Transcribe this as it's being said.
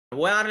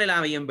Voy a darle la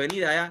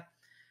bienvenida ya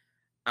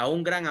a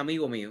un gran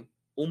amigo mío,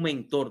 un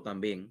mentor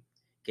también,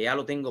 que ya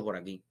lo tengo por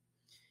aquí.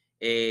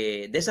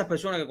 De esas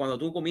personas que cuando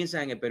tú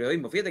comienzas en el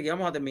periodismo, fíjate que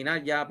vamos a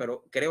terminar ya,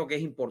 pero creo que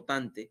es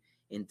importante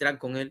entrar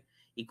con él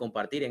y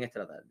compartir en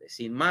esta tarde.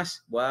 Sin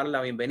más, voy a dar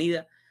la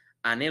bienvenida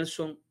a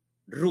Nelson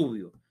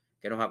Rubio,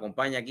 que nos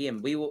acompaña aquí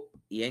en vivo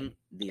y en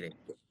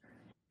directo.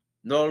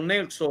 Don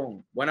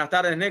Nelson, buenas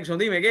tardes, Nelson.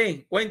 Dime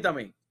qué,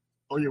 cuéntame.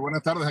 Oye,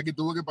 buenas tardes. Aquí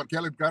tuve que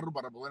parquear el carro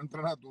para poder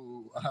entrar a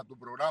tu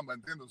programa,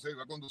 ¿entiendes? O sea,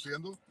 iba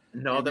conduciendo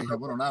No y te dije,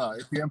 bueno, preocupes. nada,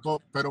 es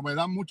tiempo, pero me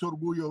da mucho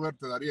orgullo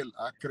verte, Dariel.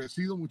 Has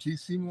crecido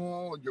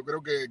muchísimo. Yo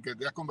creo que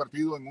te has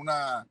convertido en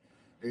una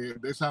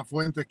de esas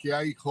fuentes que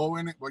hay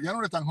jóvenes. Pues ya no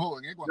eres tan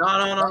joven, ¿eh? Cuando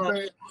No.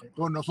 empezaste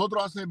con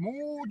nosotros hace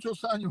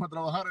muchos años a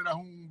trabajar, eras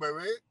un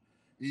bebé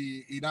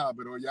y nada,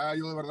 pero ya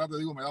yo de verdad te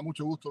digo, me da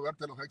mucho gusto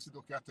verte los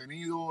éxitos que has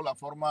tenido, la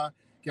forma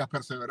que has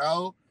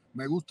perseverado.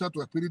 Me gusta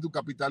tu espíritu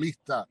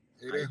capitalista.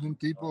 Eres un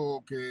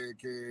tipo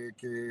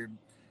que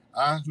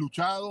has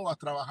luchado, has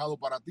trabajado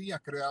para ti,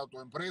 has creado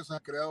tu empresa,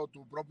 has creado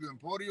tu propio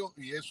emporio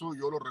y eso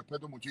yo lo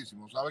respeto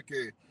muchísimo. Sabes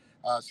que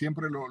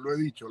siempre lo he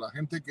dicho, la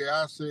gente que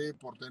hace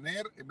por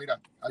tener,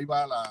 mira, ahí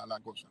va la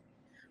cosa.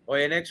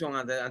 Oye, Nelson,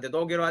 ante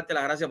todo quiero darte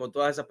las gracias por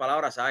todas esas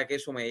palabras. Sabes que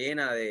eso me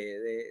llena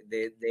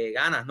de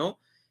ganas, ¿no?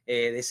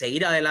 De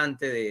seguir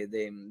adelante,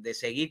 de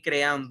seguir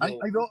creando.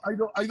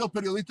 Hay dos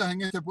periodistas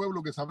en este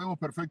pueblo que sabemos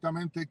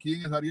perfectamente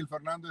quién es Dariel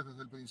Fernández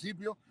desde el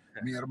principio.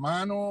 Mi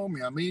hermano,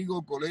 mi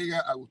amigo, colega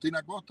Agustín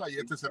Acosta y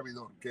este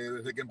servidor, que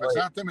desde que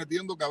empezaste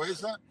metiendo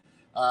cabeza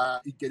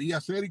y querías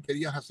hacer y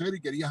querías hacer y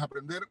querías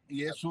aprender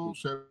y eso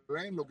se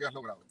ve en lo que has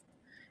logrado.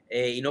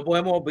 Y no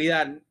podemos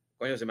olvidar,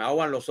 coño, se me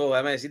aguan los ojos,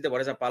 déjame decirte por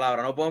esas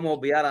palabras, no podemos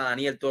olvidar a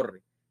Daniel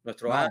Torres,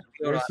 nuestro No,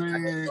 amigo.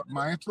 ese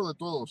maestro de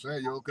todos,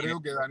 yo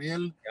creo que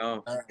Daniel,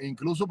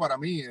 incluso para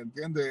mí,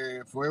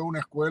 entiende, fue una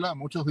escuela.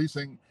 Muchos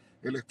dicen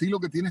el estilo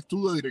que tienes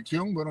tú de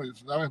dirección. Bueno,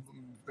 sabes,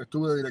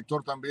 estuve de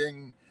director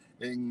también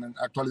en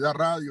Actualidad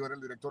Radio, era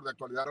el director de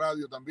Actualidad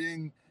Radio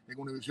también en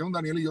Univisión.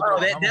 Daniel y yo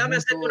trabajamos Déjame juntos.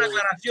 hacerte una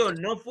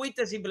aclaración, no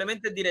fuiste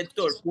simplemente el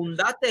director,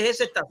 fundaste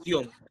esa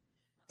estación.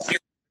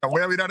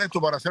 Voy a virar esto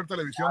para hacer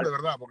televisión de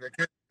verdad, porque es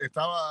que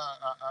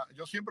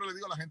yo siempre le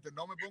digo a la gente,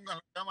 no me pongas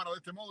la cámara de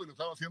este modo y lo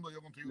estaba haciendo yo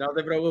contigo. No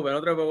te preocupes, no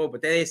te preocupes.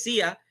 Te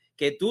decía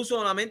que tú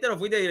solamente no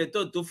fuiste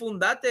director, tú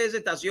fundaste esa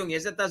estación y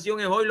esa estación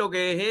es hoy lo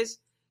que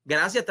es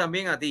gracias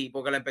también a ti,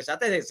 porque la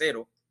empezaste de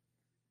cero.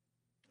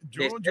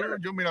 Yo,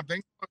 mira,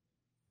 tengo,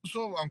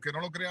 aunque no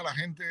lo crea la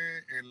gente,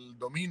 el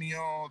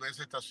dominio de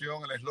esa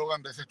estación, el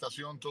eslogan de esa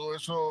estación, todo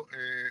eso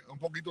un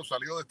poquito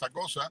salió de esta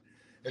cosa.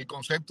 El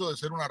concepto de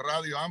ser una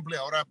radio amplia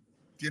ahora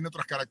tiene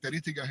otras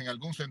características en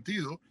algún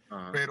sentido,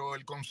 pero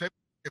el concepto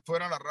que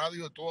fuera la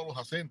radio de todos los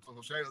acentos,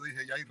 o sea, yo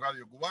dije, ya hay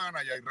radio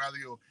cubana, ya hay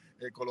radio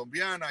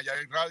colombiana, ya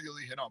hay radio,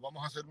 dije, no,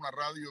 vamos a hacer una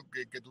radio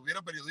que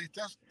tuviera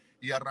periodistas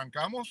y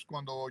arrancamos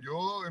cuando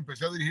yo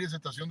empecé a dirigir esa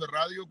estación de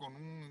radio con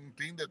un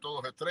team de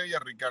todos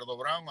estrellas, Ricardo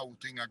Brown,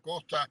 Agustín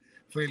Acosta,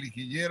 Félix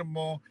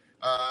Guillermo,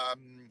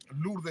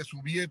 Lourdes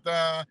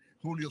Subieta,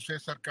 Julio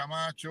César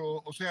Camacho,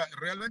 o sea,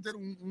 realmente era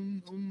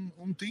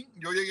un team.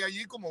 Yo llegué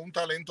allí como un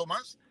talento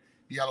más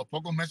y a los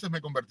pocos meses me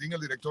convertí en el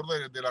director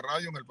de la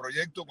radio en el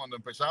proyecto cuando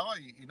empezaba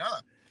y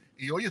nada.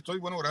 Y hoy estoy,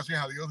 bueno,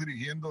 gracias a Dios,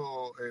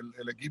 dirigiendo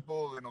el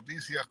equipo de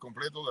noticias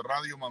completo de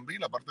Radio Mambí,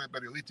 la parte de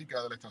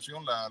periodística de la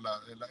estación,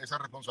 esa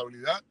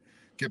responsabilidad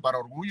que para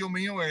orgullo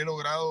mío he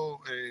logrado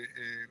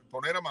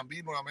poner a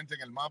Mambí nuevamente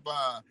en el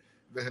mapa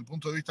desde el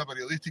punto de vista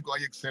periodístico.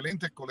 Hay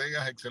excelentes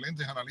colegas,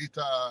 excelentes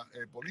analistas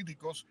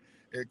políticos.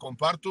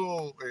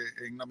 Comparto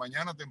en la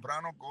mañana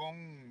temprano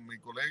con mi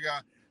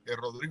colega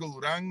Rodrigo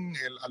Durán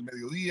al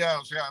mediodía,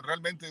 o sea,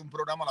 realmente un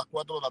programa a las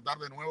 4 de la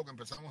tarde nuevo que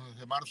empezamos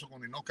desde marzo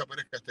con Inosca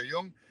Pérez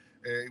Castellón,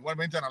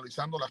 igualmente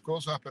analizando las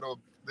cosas,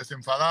 pero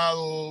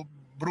desenfadado,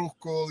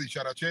 brusco,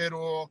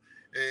 dicharachero,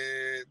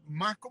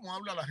 más como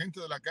habla la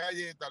gente de la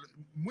calle,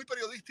 muy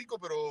periodístico,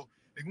 pero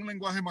en un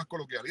lenguaje más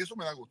coloquial, y eso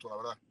me da gusto, la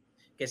verdad.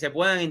 Que se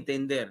puedan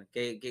entender,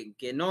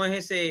 que no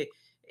es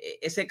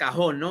ese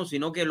cajón, ¿no?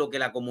 Sino que lo que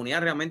la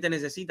comunidad realmente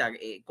necesita,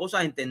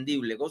 cosas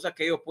entendibles, cosas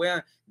que ellos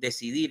puedan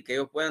decidir, que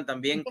ellos puedan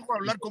también... Un poco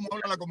hablar como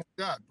habla la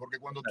comunidad, porque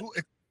cuando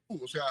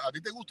o sea, a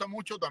ti te gusta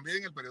mucho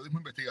también el periodismo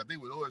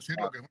investigativo, y debo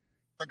decirlo que es una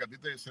cosa que a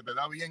ti se te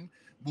da bien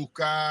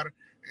buscar,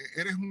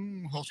 eres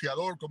un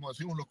joseador, como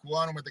decimos los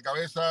cubanos,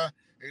 metecabezas,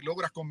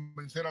 logras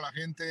convencer a la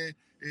gente,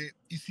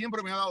 y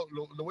siempre me ha dado,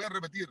 lo voy a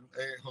repetir,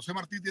 José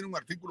Martí tiene un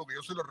artículo que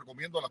yo se lo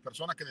recomiendo a las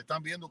personas que te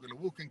están viendo, que lo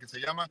busquen, que se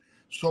llama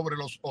Sobre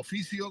los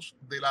oficios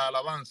de la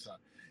alabanza,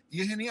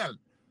 y es genial,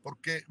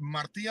 porque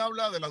Martí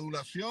habla de la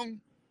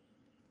adulación,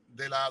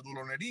 de la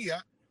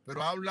adulonería,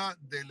 pero habla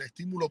del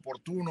estímulo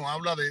oportuno,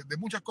 habla de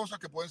muchas cosas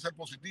que pueden ser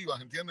positivas,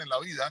 ¿entienden? En la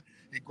vida,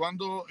 y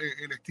cuando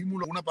el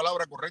estímulo, una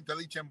palabra correcta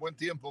dicha en buen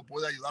tiempo,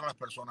 puede ayudar a las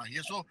personas. Y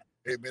eso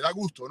Me da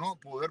gusto, ¿no?,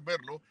 poder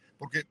verlo,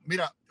 porque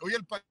mira, hoy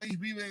el país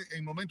vive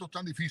en momentos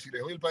tan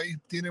difíciles, hoy el país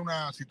tiene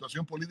una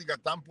situación política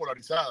tan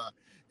polarizada.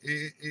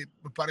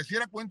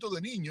 Pareciera cuento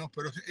de niños,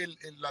 pero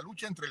es la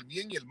lucha entre el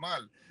bien y el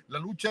mal, la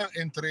lucha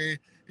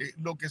entre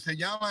lo que se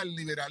llama el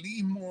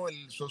liberalismo,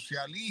 el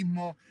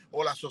socialismo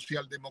o la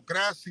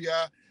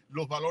socialdemocracia,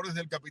 los valores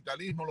del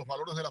capitalismo, los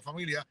valores de la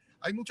familia.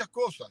 Hay muchas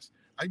cosas,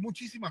 hay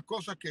muchísimas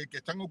cosas que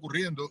están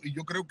ocurriendo, y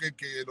yo creo que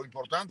lo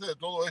importante de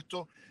todo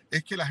esto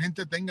es que la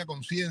gente tenga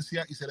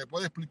conciencia y se le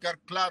puede explicar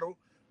claro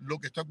lo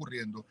que está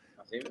ocurriendo.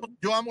 Así mismo.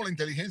 Yo amo la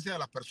inteligencia de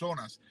las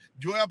personas.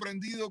 Yo he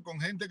aprendido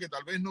con gente que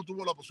tal vez no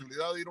tuvo la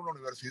posibilidad de ir a una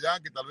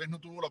universidad, que tal vez no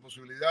tuvo la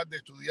posibilidad de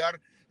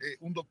estudiar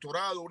un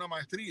doctorado, una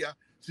maestría.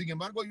 Sin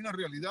embargo, hay una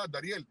realidad,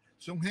 Dariel.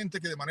 Son gente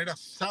que de manera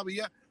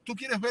sabia, tú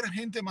quieres ver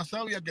gente más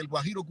sabia que el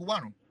guajiro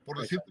cubano, por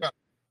decirte algo.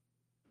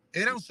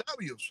 Eran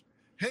sabios,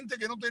 gente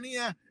que no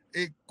tenía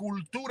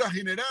cultura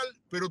general,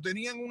 pero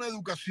tenían una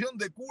educación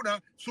de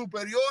cuna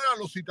superior a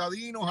los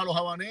citadinos, a los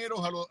habaneros,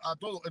 a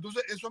todo.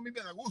 Entonces, eso a mí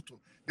me da gusto.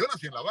 Yo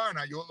nací en La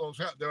Habana, yo, o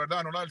sea, de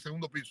verdad, no la del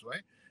segundo piso,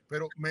 ¿eh?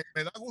 Pero me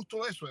da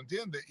gusto eso,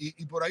 ¿entiendes?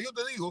 Y por ahí yo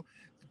te digo,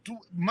 tú,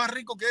 más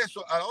rico que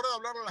eso, a la hora de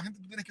hablar a la gente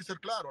tú tienes que ser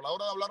claro, a la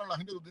hora de hablar a la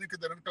gente tú tienes que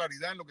tener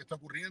claridad en lo que está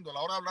ocurriendo, a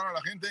la hora de hablar a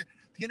la gente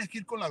tienes que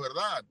ir con la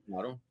verdad.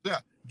 Claro. O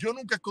sea, yo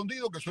nunca he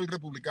escondido que soy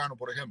republicano,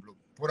 por ejemplo.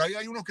 Por ahí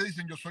hay unos que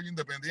dicen yo soy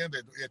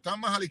independiente. Están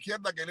más a la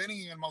izquierda que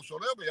Lenin en el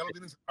mausoleo, que ya lo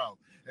tienen cerrado.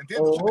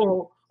 ¿Entiendes?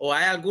 O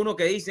hay algunos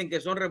que dicen que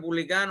son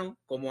republicanos,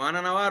 como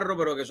Ana Navarro,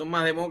 pero que son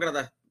más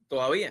demócratas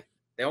todavía.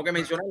 Tengo que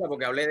mencionarla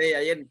porque hablé de ella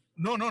ayer.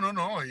 No.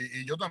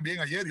 Y yo también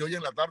ayer y hoy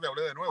en la tarde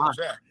hablé de nuevo. O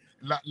sea,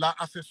 la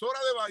asesora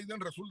de Biden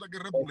resulta que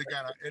es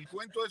republicana. El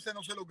cuento ese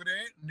no se lo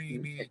cree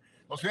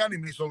o sea, ni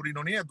mi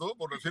sobrino nieto,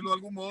 por decirlo de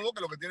algún modo,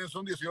 que lo que tienen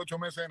son 18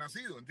 meses de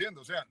nacido,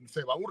 ¿entiendes? O sea,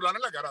 se va a burlar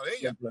en la cara de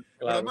ella. Claro.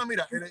 Pero además,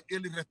 mira,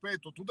 el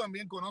irrespeto, tú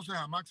también conoces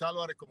a Max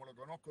Álvarez como lo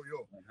conozco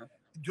yo. Ajá.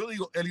 Yo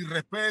digo, el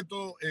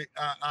irrespeto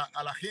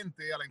a la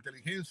gente, a la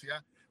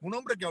inteligencia, un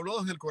hombre que habló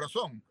desde el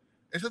corazón.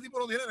 Ese tipo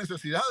no tiene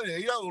necesidad de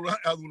ir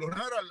a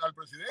adular al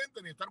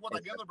presidente, ni estar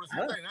guataqueando al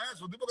presidente, ni nada.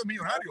 Es un tipo que es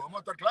millonario, vamos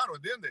a estar claros,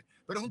 ¿entiendes?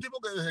 Pero es un tipo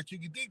que desde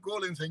chiquitico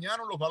le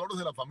enseñaron los valores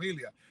de la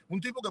familia.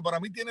 Un tipo que para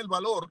mí tiene el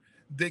valor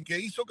de que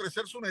hizo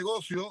crecer su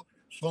negocio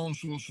con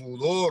su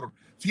sudor.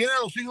 Tiene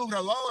a los hijos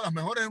graduados de las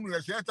mejores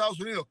universidades de Estados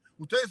Unidos.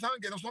 Ustedes saben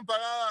que no son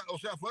pagadas, o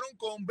sea, fueron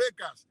con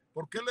becas,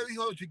 porque él le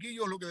dijo a los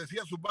chiquillos lo que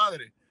decía su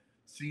padre: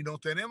 si nos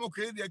tenemos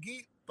que ir de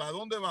aquí, ¿para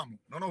dónde vamos?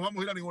 No nos vamos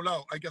a ir a ningún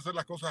lado, hay que hacer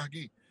las cosas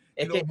aquí.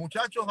 Y los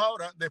muchachos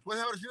ahora, después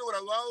de haber sido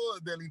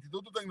graduados del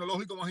instituto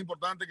tecnológico más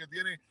importante que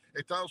tiene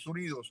Estados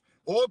Unidos,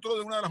 otro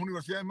de una de las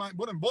universidades más,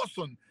 bueno, en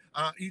Boston,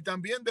 y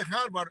también de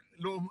Harvard,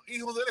 los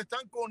hijos de él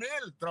están con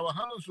él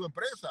trabajando en su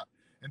empresa,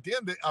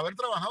 ¿entiendes? Haber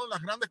trabajado en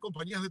las grandes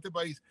compañías de este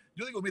país.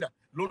 Yo digo, mira,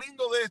 lo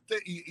lindo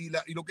de y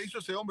lo que hizo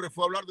ese hombre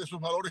fue hablar de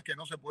esos valores que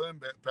no se pueden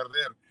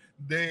perder,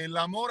 del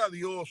amor a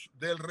Dios,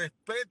 del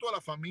respeto a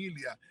la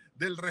familia,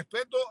 del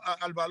respeto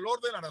al valor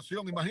de la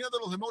nación. Imagínate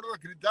los demócratas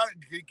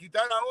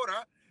quitar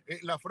ahora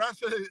la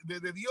frase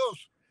de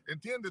Dios,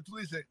 ¿entiendes? Tú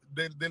dices,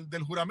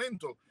 del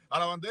juramento a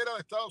la bandera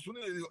de Estados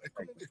Unidos, y digo, es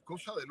como que es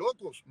cosa de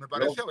locos, me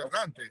parece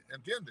aberrante,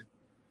 ¿entiendes?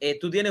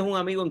 Tú tienes un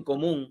amigo en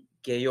común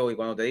que yo, y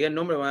cuando te diga el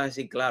nombre me vas a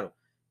decir claro.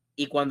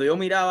 Y cuando yo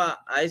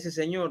miraba a ese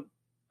señor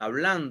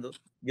hablando,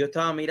 yo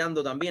estaba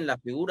mirando también la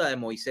figura de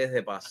Moisés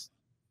de Paz.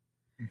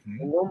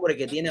 Un hombre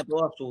que tiene a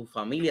toda su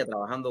familia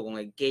trabajando con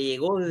él, que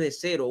llegó desde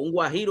cero, un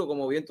guajiro,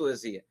 como bien tú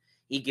decías,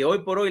 y que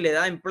hoy por hoy le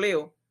da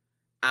empleo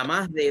a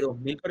más de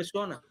 2,000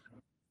 personas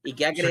y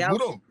que ha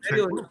creado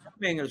Seguro.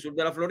 en el sur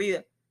de la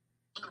Florida.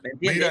 ¿Me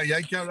entiendes? Mira, y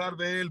hay que hablar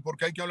de él,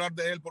 porque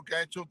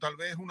ha hecho tal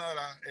vez una de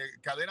las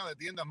cadenas de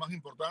tiendas más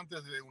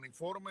importantes de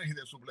uniformes y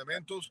de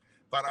suplementos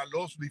para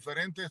los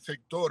diferentes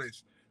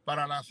sectores,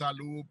 para la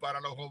salud,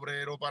 para los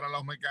obreros, para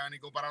los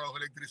mecánicos, para los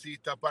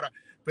electricistas,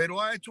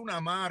 pero ha hecho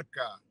una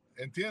marca,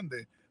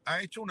 ¿entiendes?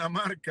 Ha hecho una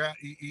marca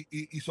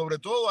y sobre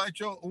todo ha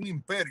hecho un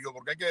imperio,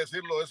 porque hay que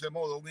decirlo de ese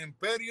modo, un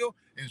imperio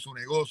en su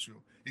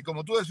negocio. Y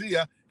como tú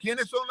decías,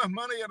 ¿quiénes son las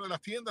managers de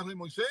las tiendas de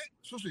Moisés?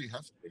 Sus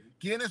hijas.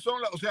 ¿Quiénes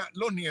son, o sea,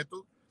 los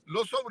nietos,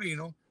 los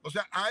sobrinos? O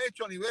sea, ha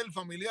hecho a nivel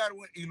familiar,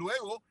 y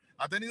luego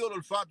ha tenido el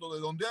olfato de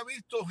donde ha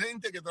visto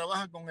gente que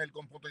trabaja con él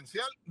con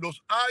potencial,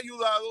 los ha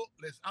ayudado,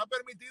 les ha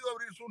permitido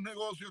abrir sus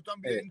negocios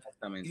también.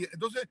 Exactamente. Y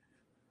entonces,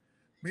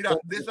 mira,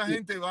 de esa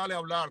gente vale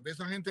hablar, de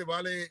esa gente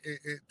vale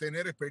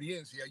tener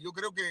experiencia. Yo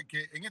creo que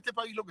en este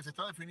país lo que se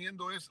está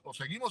definiendo es: o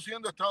seguimos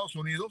siendo Estados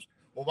Unidos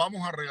o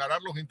vamos a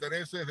regalar los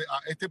intereses a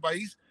este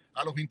país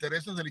a los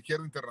intereses de la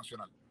izquierda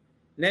internacional.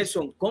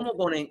 Nelson, ¿cómo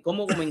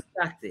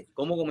comenzaste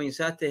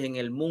en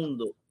el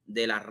mundo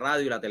de la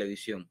radio y la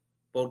televisión?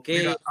 ¿Por qué?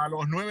 Mira, a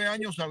los 9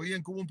 años sabía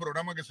que hubo un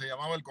programa que se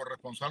llamaba El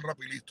Corresponsal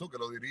Rapilisto, que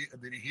lo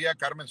dirigía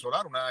Carmen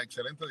Solar, una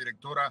excelente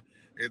directora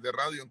de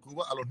radio en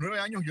Cuba. A los 9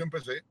 años yo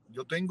empecé.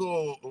 Yo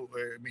tengo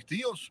mis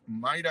tíos,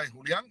 Mayra y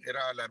Julián,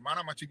 era la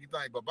hermana más chiquita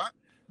de mi papá.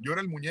 Yo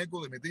era el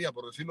muñeco de mi tía,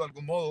 por decirlo de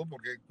algún modo,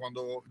 porque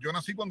cuando yo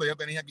nací, cuando ya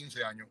tenía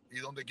 15 años, y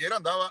donde quiera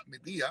andaba mi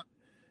tía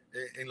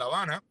en La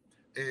Habana,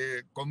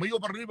 conmigo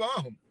para arriba y para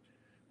abajo.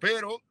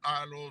 Pero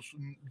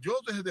yo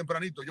desde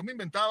tempranito, yo me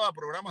inventaba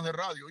programas de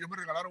radio. Ellos me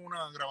regalaron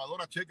una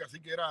grabadora checa, así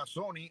que era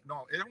Sony,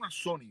 no, era una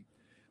Sony.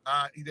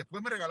 Y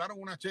después me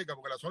regalaron una checa,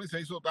 porque la Sony se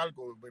hizo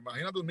talco.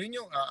 Imagínate un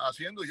niño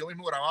haciendo, y yo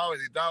mismo grababa,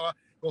 editaba,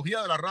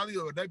 cogía de la radio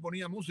de verdad y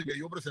ponía música y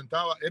yo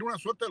presentaba. Era una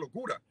suerte de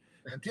locura,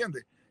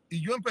 ¿entiendes?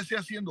 Y yo empecé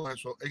haciendo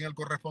eso. En el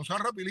Corresponsal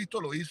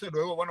Rapidito lo hice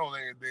luego, bueno,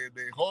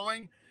 de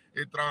joven.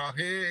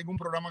 Trabajé en un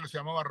programa que se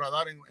llamaba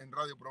Radar en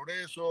Radio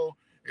Progreso.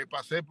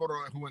 Pasé por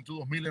Juventud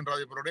 2000 en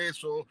Radio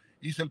Progreso,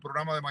 hice el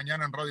programa de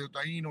mañana en Radio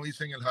Taíno,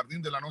 hice en el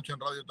Jardín de la Noche en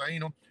Radio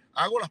Taíno.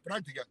 Hago las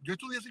prácticas. Yo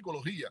estudié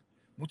psicología.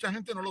 Mucha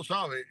gente no lo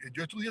sabe.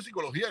 Yo estudié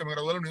psicología y me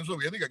gradué de la Unión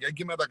Soviética, que hay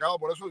quien me atacaba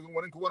por eso. Y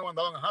en Cuba no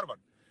mandaban a Harvard.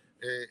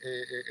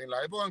 En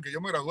la época en que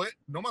yo me gradué,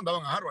 no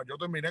mandaban a Harvard. Yo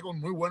terminé con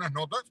muy buenas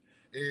notas.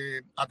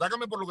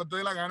 Atácame por lo que te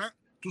dé la gana.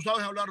 ¿Tú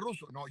sabes hablar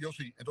ruso? No, yo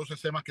sí. Entonces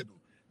sé más que tú.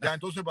 Ya,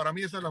 entonces para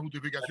mí esa es la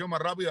justificación más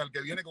rápida al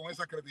que viene con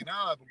esas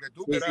cretinadas, porque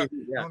tú Sí, quieras...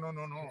 sí, No, no,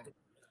 no, no.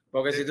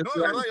 porque si tú No,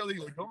 de verdad yo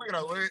digo, yo me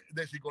gradué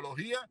de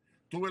psicología,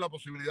 tuve la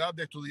posibilidad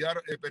de estudiar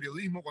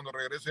periodismo cuando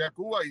regresé a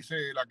Cuba,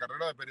 hice la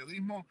carrera de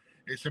periodismo,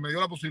 se me dio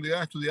la posibilidad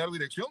de estudiar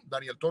dirección.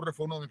 Daniel Torres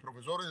fue uno de mis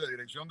profesores de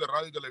dirección de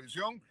radio y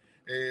televisión.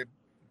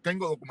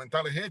 Tengo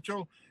documentales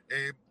hechos.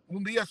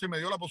 Un día se me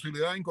dio la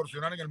posibilidad de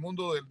incursionar en el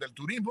mundo del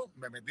turismo,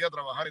 me metí a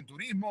trabajar en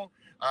turismo,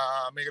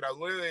 me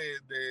gradué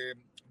de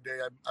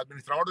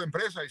administrador de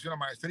empresas, hice una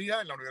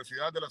maestría en la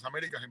Universidad de las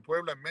Américas en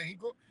Puebla, en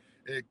México,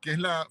 que es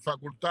la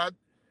facultad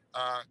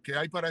que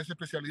hay para esa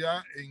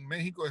especialidad en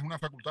México. Es una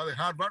facultad de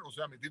Harvard, o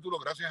sea, mi título,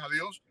 gracias a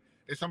Dios,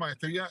 esa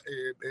maestría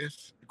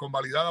es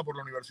convalidada por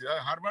la Universidad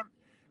de Harvard.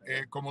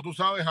 Como tú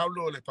sabes,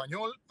 hablo el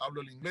español,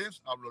 hablo el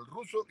inglés, hablo el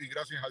ruso y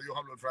gracias a Dios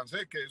hablo el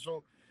francés, que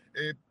eso,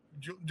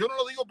 yo no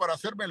lo digo para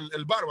hacerme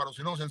el bárbaro,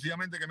 sino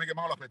sencillamente que me he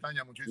quemado las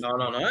pestañas muchísimo.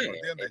 No,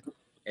 ¿Entiendes?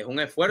 es un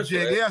esfuerzo.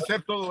 Llegué a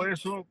hacer todo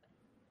eso.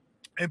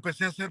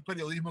 Empecé a hacer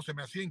periodismo, se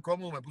me hacía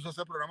incómodo, me puse a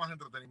hacer programas de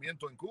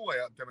entretenimiento en Cuba.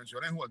 Ya te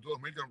mencioné Juventud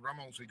 2000, que era un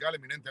programa musical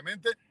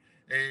eminentemente.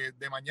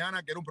 De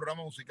mañana, que era un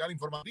programa musical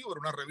informativo, era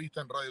una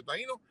revista en Radio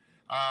Taíno.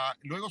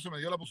 Luego se me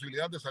dio la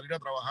posibilidad de salir a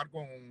trabajar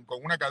con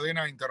una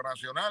cadena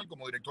internacional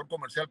como director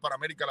comercial para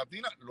América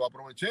Latina. Lo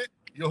aproveché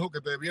y ojo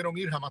que te debieron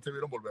ir, jamás te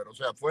vieron volver. O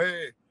sea,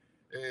 fue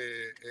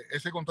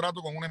ese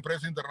contrato con una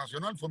empresa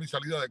internacional, fue mi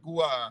salida de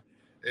Cuba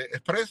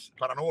express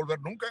para no volver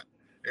nunca.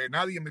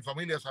 Nadie en mi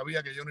familia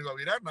sabía que yo no iba a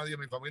virar, nadie en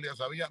mi familia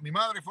sabía. Mi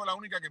madre fue la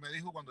única que me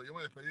dijo cuando yo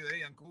me despedí de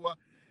ella en Cuba,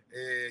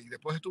 y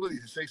después estuve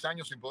 16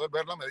 años sin poder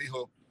verla, me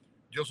dijo,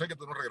 yo sé que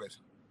tú no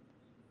regresas.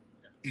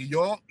 Y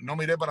yo no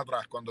miré para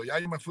atrás. Cuando ya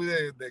yo me fui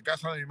de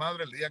casa de mi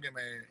madre, el día que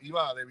me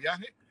iba de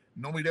viaje,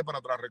 no miré para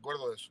atrás,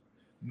 recuerdo eso.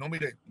 No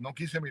miré, no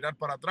quise mirar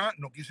para atrás,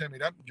 no quise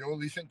mirar. Yo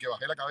dicen que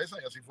bajé la cabeza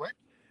y así fue.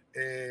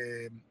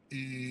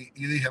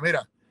 Y dije,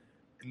 mira,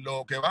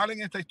 lo que vale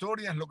en esta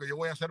historia es lo que yo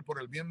voy a hacer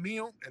por el bien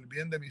mío, el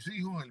bien de mis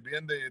hijos, el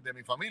bien de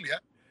mi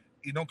familia.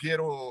 Y no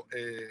quiero,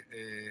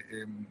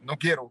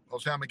 o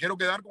sea, me quiero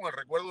quedar con el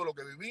recuerdo de lo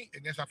que viví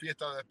en esa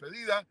fiesta de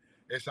despedida,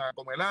 esa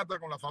comelata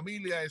con la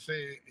familia,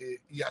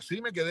 y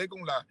así me quedé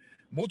con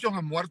muchos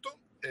han muerto.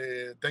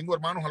 Tengo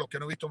hermanos a los que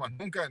no he visto más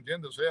nunca,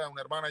 ¿entiendes? O sea,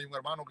 una hermana y un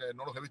hermano que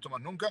no los he visto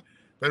más nunca,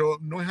 pero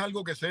no es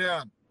algo que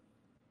sea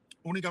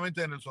únicamente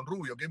de Nelson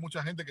Rubio, que hay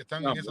mucha gente que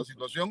están en esa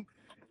situación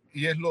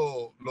y es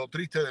lo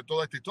triste de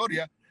toda esta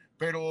historia,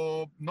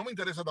 pero no me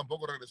interesa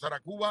tampoco regresar a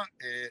Cuba,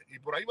 y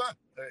por ahí va,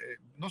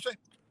 no sé.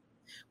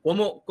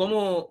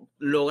 ¿Cómo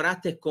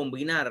lograste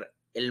combinar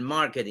el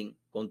marketing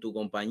con tu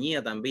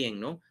compañía también,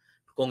 ¿no?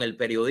 Con el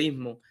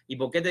periodismo? ¿Y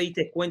por qué te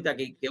diste cuenta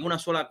que una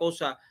sola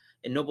cosa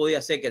no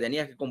podía ser, que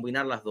tenías que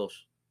combinar las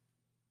dos?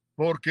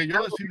 Porque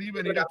yo decidí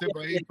venir a este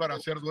país para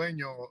ser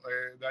dueño,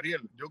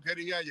 Dariel. Yo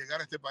quería llegar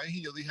a este país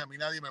y yo dije, a mí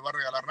nadie me va a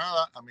regalar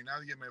nada, a mí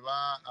nadie me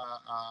va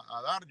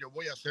a dar, yo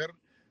voy a hacer,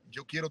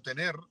 yo quiero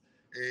tener,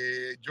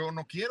 yo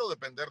no quiero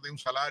depender de un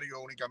salario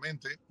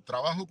únicamente.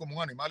 Trabajo como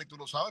un animal y tú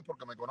lo sabes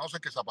porque me conoces,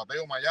 que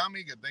zapateo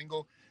Miami, que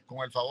tengo,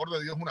 con el favor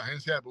de Dios, una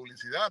agencia de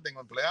publicidad, tengo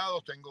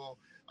empleados, tengo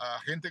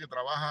gente que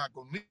trabaja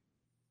conmigo.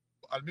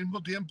 Al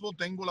mismo tiempo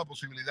tengo la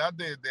posibilidad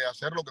de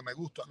hacer lo que me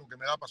gusta, lo que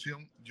me da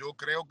pasión. Yo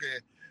creo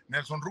que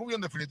Nelson Rubio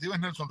en definitiva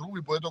es Nelson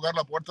Rubio y puede tocar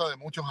la puerta de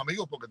muchos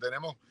amigos porque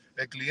tenemos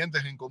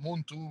clientes en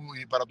común, tú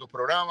y para tus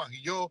programas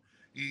y yo,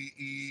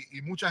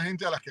 y mucha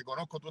gente a las que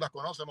conozco, tú las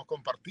conoces, hemos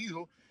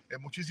compartido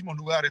en muchísimos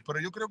lugares, pero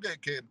yo creo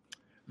que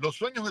los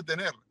sueños de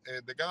tener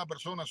de cada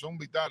persona son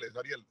vitales,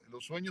 Ariel.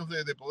 Los sueños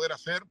de poder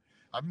hacer.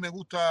 A mí me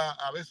gusta,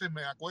 a veces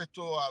me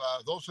acuesto a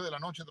las 12 de la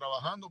noche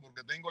trabajando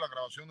porque tengo la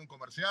grabación de un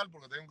comercial,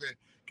 porque tengo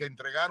que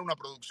entregar una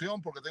producción,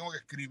 porque tengo que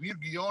escribir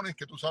guiones,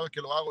 que tú sabes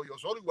que lo hago yo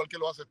solo, igual que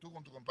lo haces tú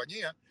con tu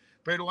compañía.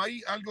 Pero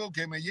hay algo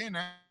que me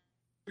llena,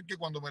 que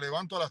cuando me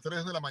levanto a las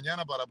 3 de la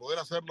mañana para poder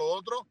hacer lo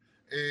otro.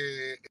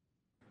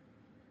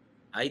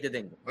 Ahí te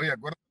tengo. Oye,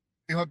 acuérdate,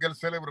 dijo aquel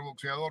célebre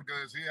boxeador que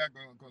decía,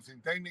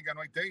 sin técnica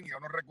no hay técnica.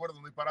 No recuerdo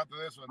un disparate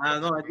de eso.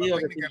 No, digo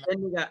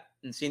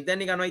que sin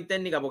técnica no hay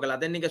técnica, porque la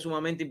técnica es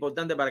sumamente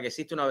importante para que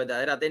exista una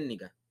verdadera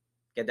técnica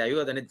que te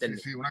ayude a tener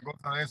técnica. Sí, una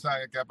cosa de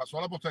esa que pasó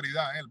a la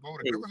posteridad, el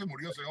pobre. Sí. Creo que se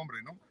murió ese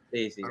hombre, ¿no?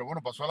 Sí. Pero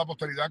bueno, pasó a la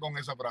posteridad con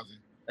esa frase.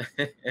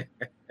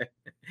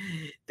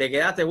 Te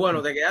quedaste,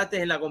 bueno, te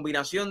quedaste en la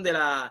combinación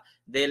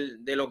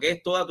de lo que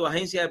es toda tu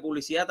agencia de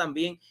publicidad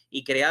también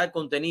y crear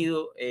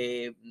contenido,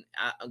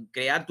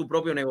 crear tu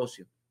propio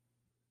negocio.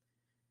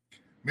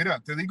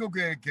 Mira, te digo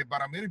que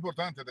para mí era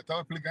importante. Te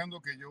estaba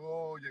explicando que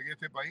yo llegué a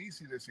este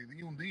país y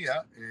decidí un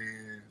día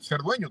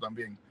ser dueño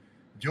también.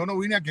 Yo no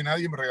vine a que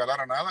nadie me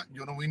regalara nada.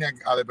 Yo no vine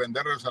a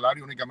depender del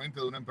salario únicamente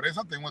de una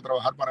empresa. Tengo que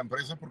trabajar para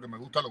empresas porque me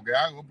gusta lo que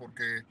hago,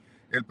 porque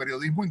el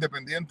periodismo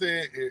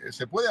independiente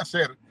se puede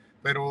hacer,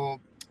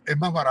 pero es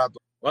más barato.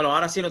 Bueno,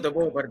 ahora sí no te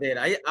puedo perder.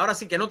 Ahora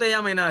sí que no te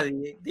llame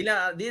nadie.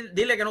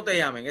 Dile que no te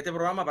llamen. Este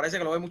programa parece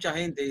que lo ve mucha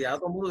gente y a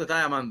todo el mundo te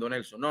está llamando,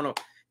 Nelson. No, no.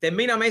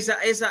 Termíname esa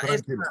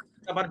Tranquilo.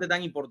 parte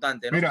tan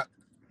importante, ¿no? Mira,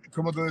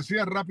 como te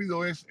decía,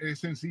 rápido es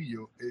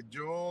sencillo.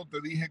 Yo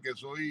te dije que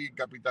soy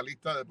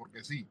capitalista de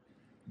porque sí.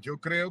 Yo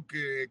creo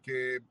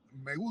que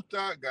me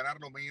gusta ganar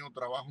lo mío,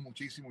 trabajo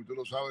muchísimo y tú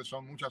lo sabes,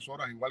 son muchas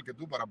horas igual que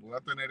tú para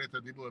poder tener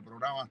este tipo de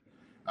programas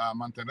a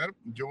mantener.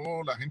 Yo,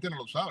 la gente no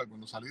lo sabe,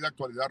 cuando salí de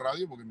Actualidad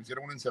Radio, porque me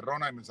hicieron una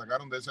encerrona y me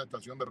sacaron de esa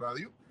estación de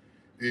radio,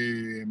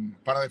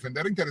 para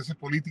defender intereses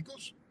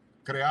políticos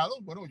creados,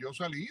 bueno, yo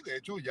salí, de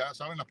hecho ya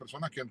saben las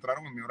personas que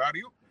entraron en mi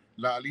horario,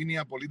 la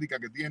línea política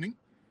que tienen,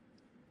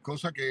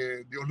 cosa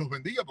que Dios los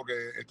bendiga porque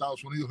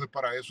Estados Unidos es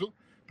para eso,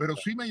 pero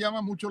sí me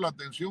llama mucho la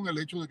atención el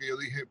hecho de que yo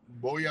dije,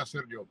 voy a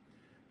hacer yo.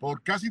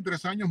 Por casi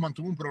 3 años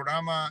mantuve un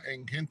programa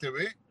en Gen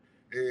TV,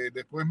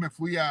 después me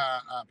fui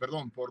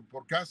perdón,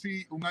 por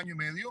casi un año y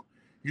medio,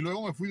 y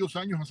luego me fui 2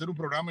 años a hacer un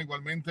programa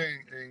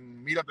igualmente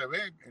en Mira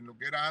TV, en lo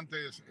que era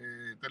antes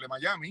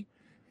Telemiami,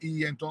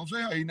 y entonces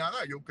ahí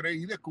nada, yo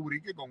creí y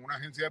descubrí que con una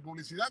agencia de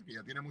publicidad que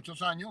ya tiene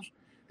muchos años,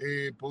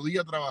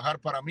 podía trabajar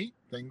para mí.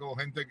 Tengo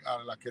gente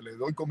a la que le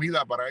doy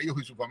comida para ellos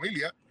y su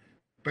familia,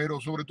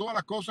 pero sobre todas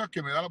las cosas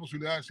que me da la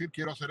posibilidad de decir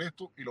quiero hacer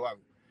esto y lo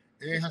hago.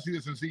 Es así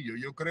de sencillo.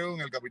 Yo creo en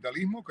el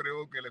capitalismo,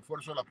 creo que el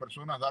esfuerzo de las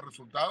personas da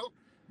resultados.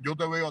 Yo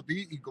te veo a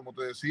ti y como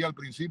te decía al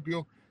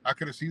principio, has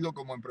crecido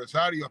como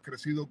empresario, has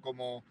crecido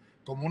como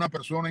una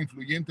persona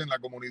influyente en la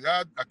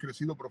comunidad, has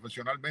crecido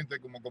profesionalmente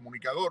como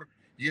comunicador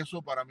y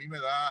eso para mí me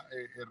da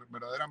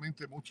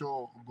verdaderamente mucho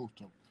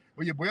gusto.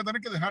 Oye, voy a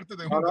tener que dejarte,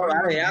 tengo No, un no, tren en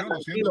una dale, ya, reunión,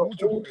 lo siento tranquilo.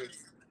 mucho porque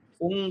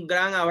Un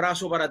gran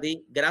abrazo para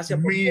ti.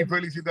 Gracias por mis todo.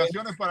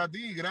 felicitaciones para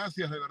ti y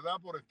gracias de verdad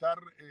por estar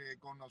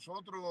con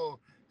nosotros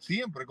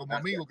siempre como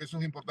Gracias. amigo, que eso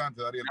es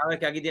importante, Dariel. Sabes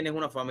que aquí tienes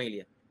una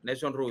familia.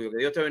 Nelson Rubio, que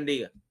Dios te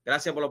bendiga.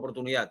 Gracias por la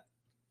oportunidad.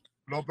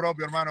 Lo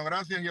propio, hermano.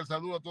 Gracias y el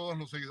saludo a todos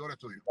los seguidores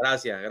tuyos.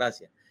 Gracias,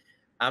 gracias.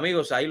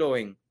 Amigos, ahí lo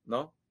ven,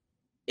 ¿no?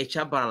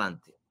 Echar para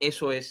adelante.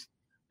 Eso es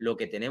lo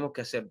que tenemos que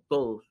hacer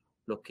todos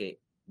los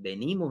que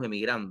venimos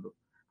emigrando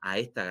a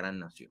esta gran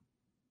nación.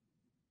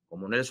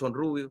 Como Nelson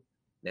Rubio,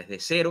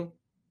 desde cero,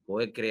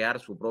 poder crear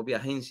su propia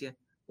agencia,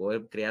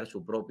 poder crear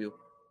su propio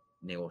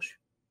negocio.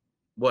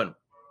 Bueno,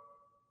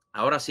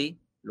 ahora sí,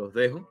 los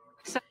dejo.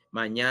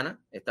 Mañana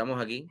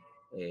estamos aquí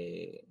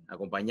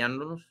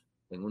acompañándonos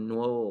en un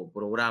nuevo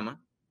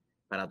programa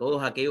para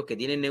todos aquellos que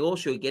tienen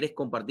negocio y quieres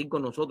compartir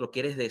con nosotros,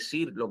 quieres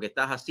decir lo que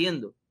estás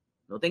haciendo.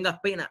 No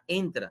tengas pena,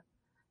 entra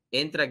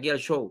aquí al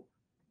show.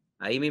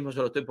 Ahí mismo se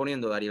lo estoy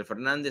poniendo,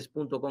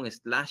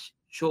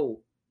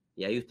 darielfernandez.com/show.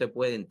 Y ahí usted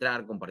puede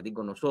entrar, compartir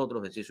con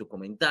nosotros, decir sus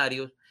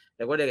comentarios.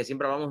 Recuerde que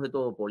siempre hablamos de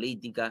todo,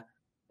 política,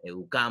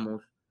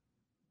 educamos,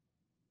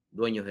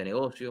 dueños de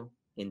negocio,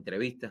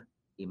 entrevistas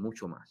y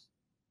mucho más.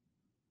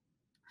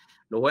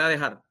 Los voy a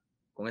dejar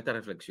con esta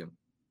reflexión.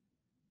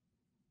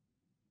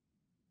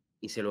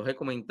 Y se los he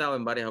comentado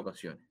en varias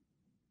ocasiones.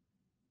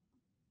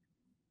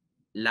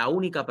 La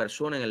única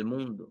persona en el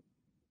mundo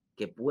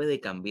que puede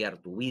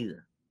cambiar tu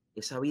vida,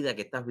 esa vida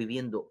que estás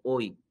viviendo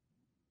hoy,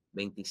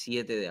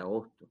 27 de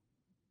agosto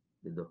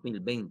del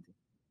 2020,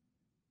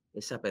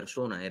 esa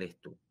persona eres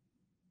tú,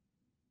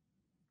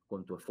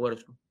 con tu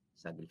esfuerzo,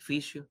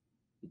 sacrificio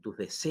y tus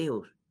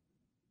deseos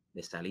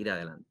de salir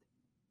adelante.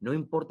 No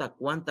importa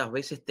cuántas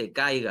veces te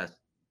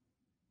caigas,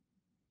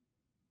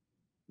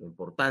 lo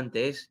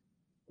importante es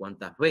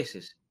cuántas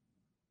veces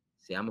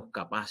seamos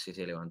capaces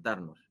de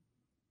levantarnos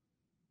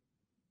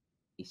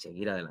y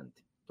seguir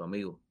adelante. Tu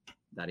amigo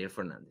Dariel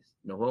Fernández.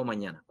 Nos vemos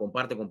mañana.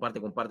 Comparte.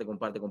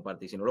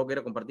 Y si no lo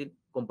quieres compartir,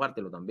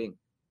 compártelo también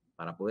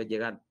para poder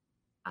llegar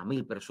a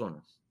 1000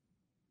 personas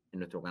en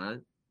nuestro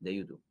canal de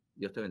YouTube.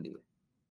 Dios te bendiga.